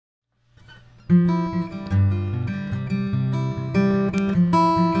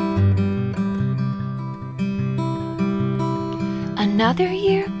Another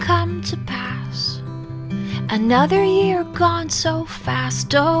year come to pass, another year gone so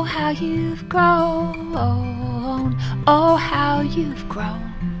fast. Oh, how you've grown, oh, how you've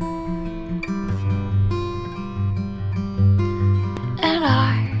grown. And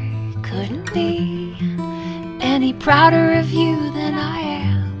I couldn't be any prouder of you than I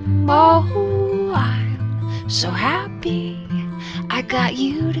am. Oh, I'm so happy I got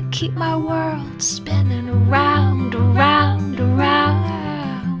you to keep my world spinning around, around, around.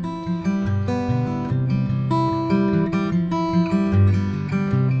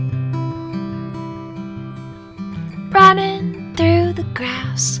 Running through the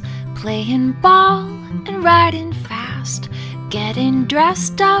grass, playing ball and riding fast, getting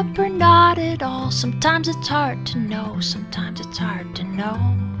dressed up or not at all. Sometimes it's hard to know, sometimes it's hard to know.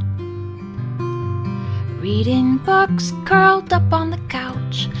 Reading books, curled up on the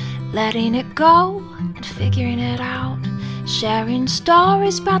couch, letting it go and figuring it out. Sharing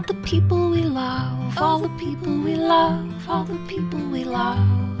stories about the people we love, all the people we love, all the people we love.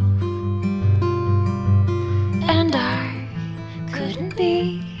 And I couldn't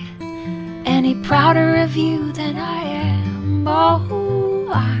be any prouder of you than I am.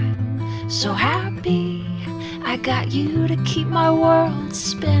 Oh, I'm so happy I got you to keep my world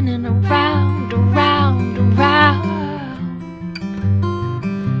spinning around, around, around.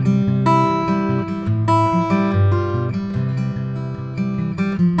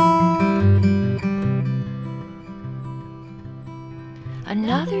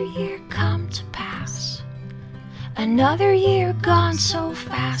 Another year come to pass, another year gone so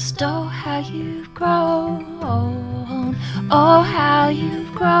fast. Oh, how you've grown, oh, how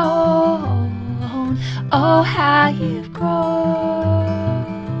you've grown. Oh, how you've grown.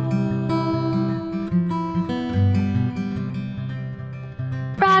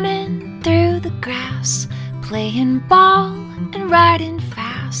 Running through the grass, playing ball and riding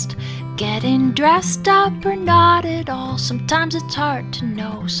fast, getting dressed up or not at all. Sometimes it's hard to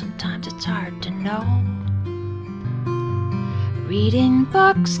know, sometimes it's hard to know. Reading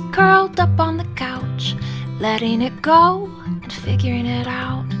books, curled up on the couch, letting it go and figuring it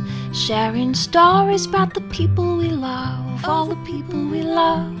out. Sharing stories about the people we love, all the people we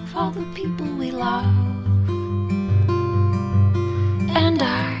love, all the people we love. And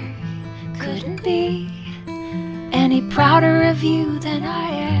I couldn't be any prouder of you than I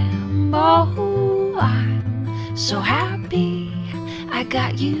am. Oh, I'm so happy I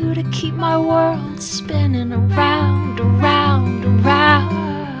got you to keep my world spinning around, around, around.